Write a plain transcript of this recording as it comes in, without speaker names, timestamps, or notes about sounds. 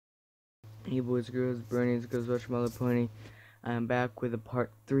Hey boys, girls, bronies, girls, Marshmallow Pony. I'm back with a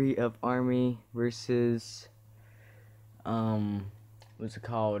part 3 of Army versus, what's it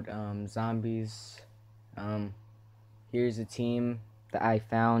called, zombies. Um, Here's a team that I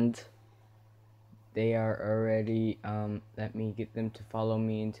found. They are already, let me get them to follow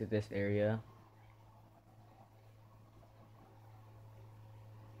me into this area.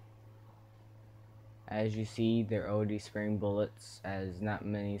 As you see, they're already spraying bullets, as not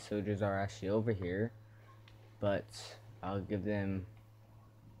many soldiers are actually over here. But I'll give them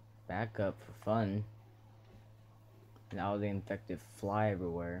backup for fun. And all the infected fly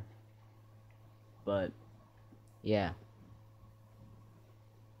everywhere. But yeah,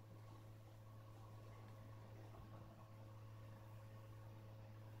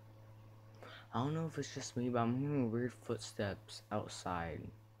 I don't know if it's just me, but I'm hearing weird footsteps outside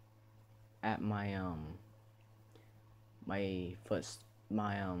at my foot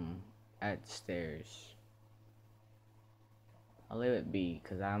my at the stairs. I'll leave it be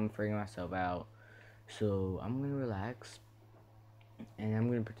because I'm freaking myself out. So I'm gonna relax and I'm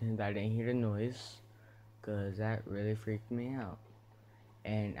gonna pretend that I didn't hear the noise because that really freaked me out.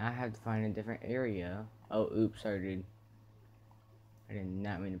 And I have to find a different area. Oh, oops, I did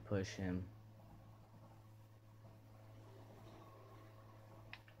not mean to push him.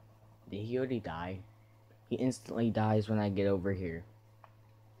 Did he already die? He instantly dies when I get over here.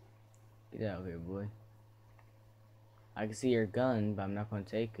 Get out of here, boy. I can see your gun, but I'm not going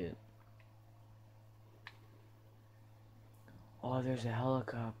to take it. Oh, there's a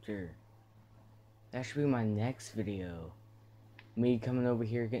helicopter. That should be my next video. Me coming over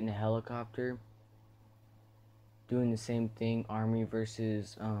here, getting a helicopter. Doing the same thing, Army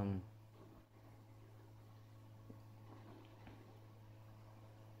versus,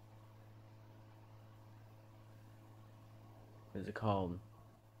 what's it called?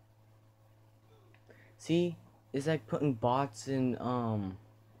 See? It's like putting bots in,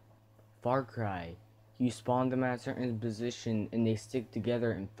 Far Cry. You spawn them at a certain position and they stick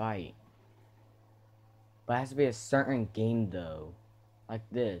together and fight. But it has to be a certain game though. Like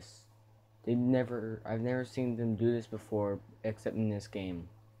this. I've never seen them do this before except in this game.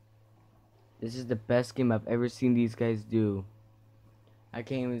 This is the best game I've ever seen these guys do. I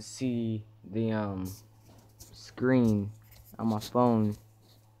can't even see the screen on my phone.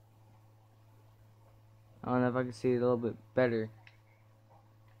 I don't know if I can see it a little bit better,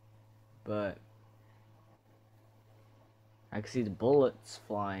 but I can see the bullets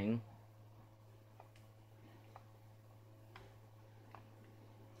flying.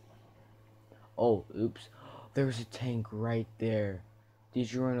 Oh, oops. There's a tank right there.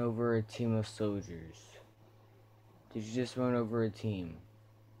 Did you run over a team of soldiers? Did you just run over a team?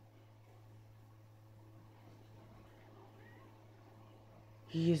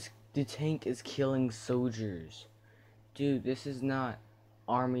 The tank is killing soldiers. Dude, this is not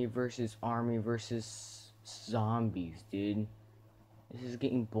army versus zombies, dude. This is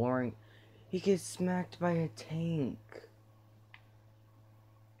getting boring. He gets smacked by a tank.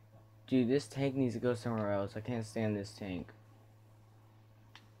 Dude, this tank needs to go somewhere else. I can't stand this tank.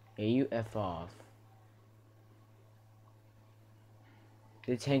 Hey, you F off.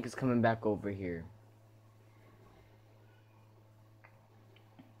 The tank is coming back over here.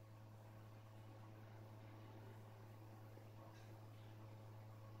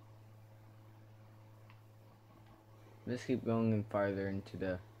 Let's keep going farther into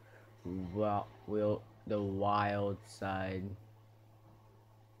the wild side.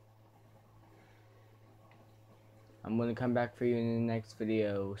 I'm gonna come back for you in the next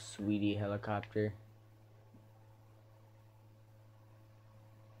video, sweetie helicopter.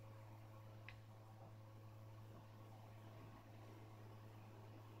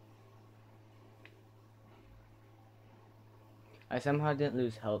 I somehow didn't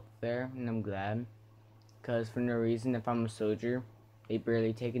lose health there, and I'm glad. Because for no reason, if I'm a soldier, they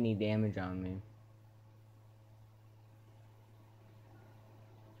barely take any damage on me.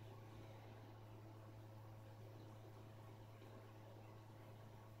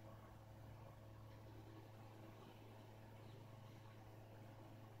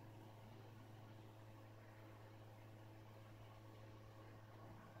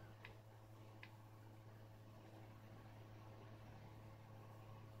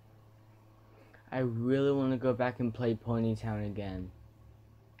 I really want to go back and play Ponytown again.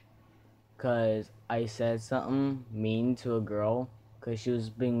 Because I said something mean to a girl. Because she was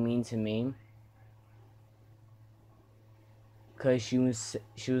being mean to me. Because she was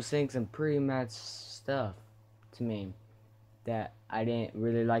saying some pretty mad stuff to me that I didn't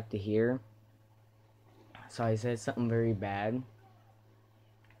really like to hear. So I said something very bad.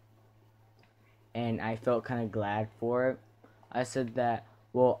 and I felt kind of glad for it. I said that,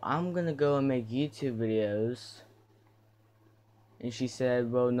 well, I'm gonna go and make YouTube videos. And she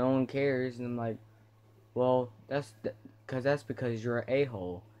said, well, no one cares. And I'm like, well, that's because you're an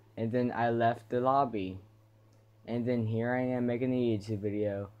a-hole. And then I left the lobby. And then here I am making a YouTube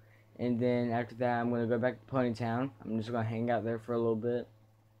video. And then after that, I'm going to go back to Ponytown. I'm just going to hang out there for a little bit.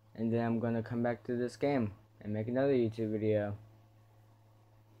 And then I'm going to come back to this game and make another YouTube video.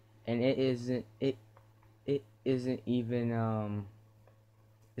 And it isn't even,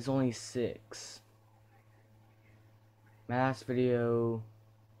 it's only 6. My last video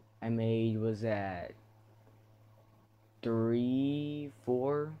I made was at 3,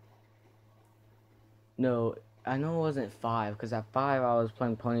 4. No, I know it wasn't 5, because at 5 I was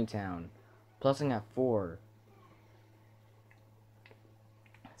playing Ponytown. Plus I got 4.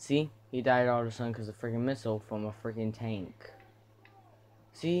 See? He died all of a sudden because of a freaking missile from a freaking tank.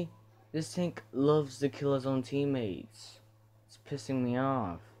 See? This tank loves to kill his own teammates. It's pissing me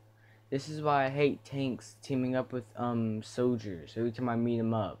off. This is why I hate tanks teaming up with soldiers every time I meet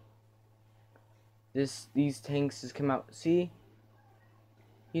them up. These tanks just come out. See?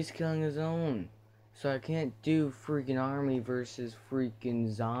 He's killing his own. So I can't do freaking army versus freaking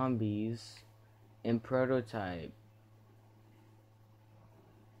zombies in prototype.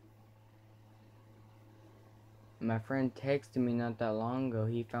 My friend texted me not that long ago.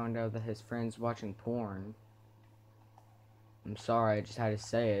 He found out that his friend's watching porn. I'm sorry, I just had to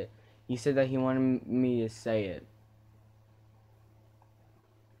say it. He said that he wanted me to say it.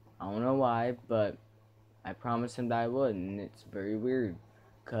 I don't know why, but I promised him that I would, and it's very weird.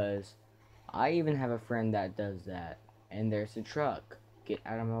 Because I even have a friend that does that. And there's a truck. Get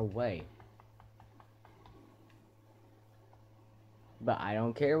out of my way. But I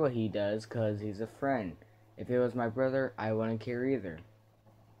don't care what he does because he's a friend. If it was my brother, I wouldn't care either.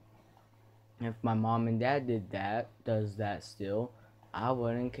 If my mom and dad does that still, I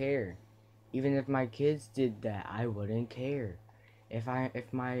wouldn't care. Even if my kids did that, I wouldn't care. If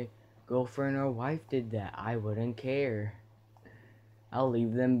my girlfriend or wife did that, I wouldn't care. I'll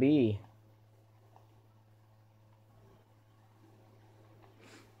leave them be.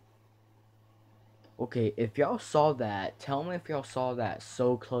 Okay, if y'all saw that, tell me if y'all saw that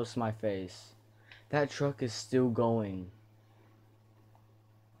so close to my face. That truck is still going.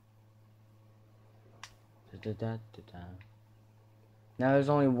 Now there's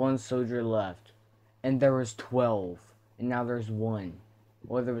only 1 soldier left. And there was 12. And now there's 1.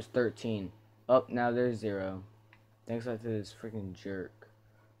 Or there was 13. Oh, now there's 0. Thanks to this freaking jerk.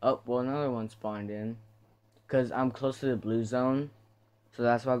 Oh, well, another one spawned in. Because I'm close to the blue zone. So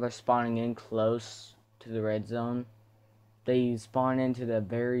that's why they're spawning in close to the red zone. They spawn into the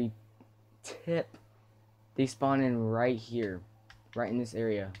very tip. They spawn in right here. Right in this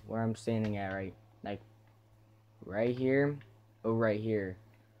area where I'm standing at, right? Like, right here or right here.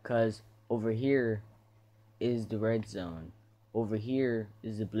 Because over here is the red zone. Over here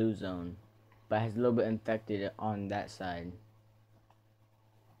is the blue zone. But it has a little bit infected on that side.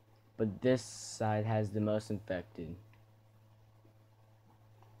 But this side has the most infected.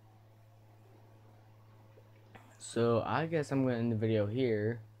 So I guess I'm going to end the video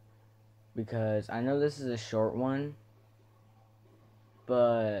here. Because I know this is a short one.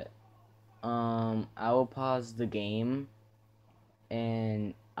 But I will pause the game.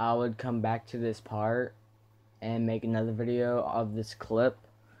 And I would come back to this part and make another video of this clip.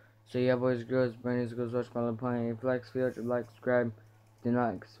 So yeah, boys, girls, Brandon, go watch my little pony. If you like this video, like, subscribe. Do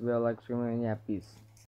not like, scream, and yeah, peace.